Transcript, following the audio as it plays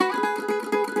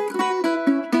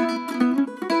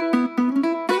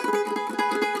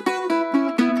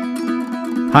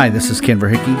Hi, this is Ken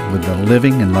Verhickey with the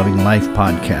Living and Loving Life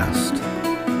podcast.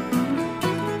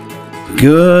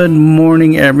 Good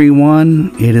morning,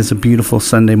 everyone. It is a beautiful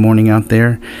Sunday morning out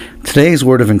there. Today's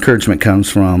word of encouragement comes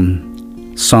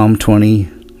from Psalm 20,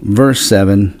 verse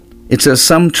 7. It says,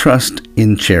 "Some trust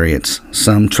in chariots,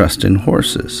 some trust in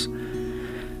horses,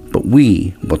 but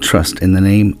we will trust in the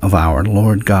name of our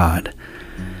Lord God."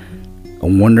 A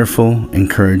wonderful,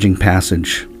 encouraging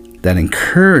passage that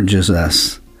encourages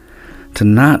us to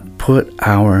not put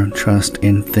our trust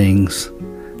in things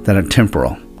that are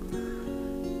temporal.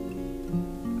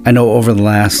 I know over the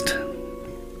last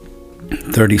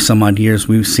 30 some odd years,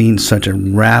 we've seen such a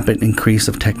rapid increase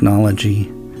of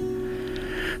technology.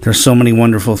 There's so many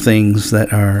wonderful things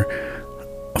that are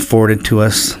afforded to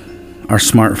us. Our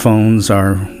smartphones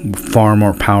are far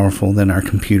more powerful than our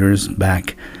computers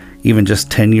back even just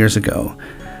 10 years ago.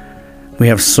 We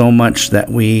have so much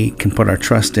that we can put our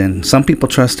trust in. Some people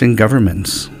trust in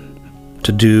governments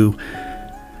to do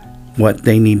what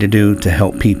they need to do to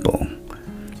help people.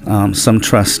 Some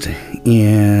trust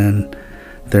in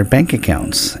their bank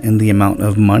accounts and the amount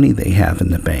of money they have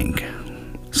in the bank.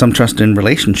 Some trust in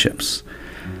relationships.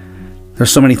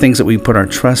 There's so many things that we put our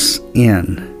trust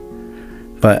in,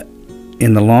 but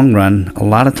in the long run, a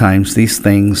lot of times these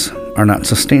things are not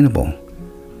sustainable.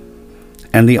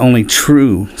 And the only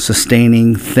true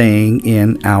sustaining thing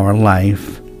in our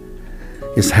life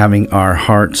is having our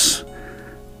hearts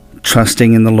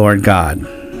trusting in the Lord God.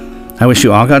 I wish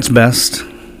you all God's best.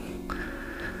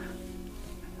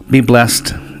 Be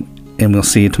blessed, and we'll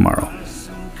see you tomorrow.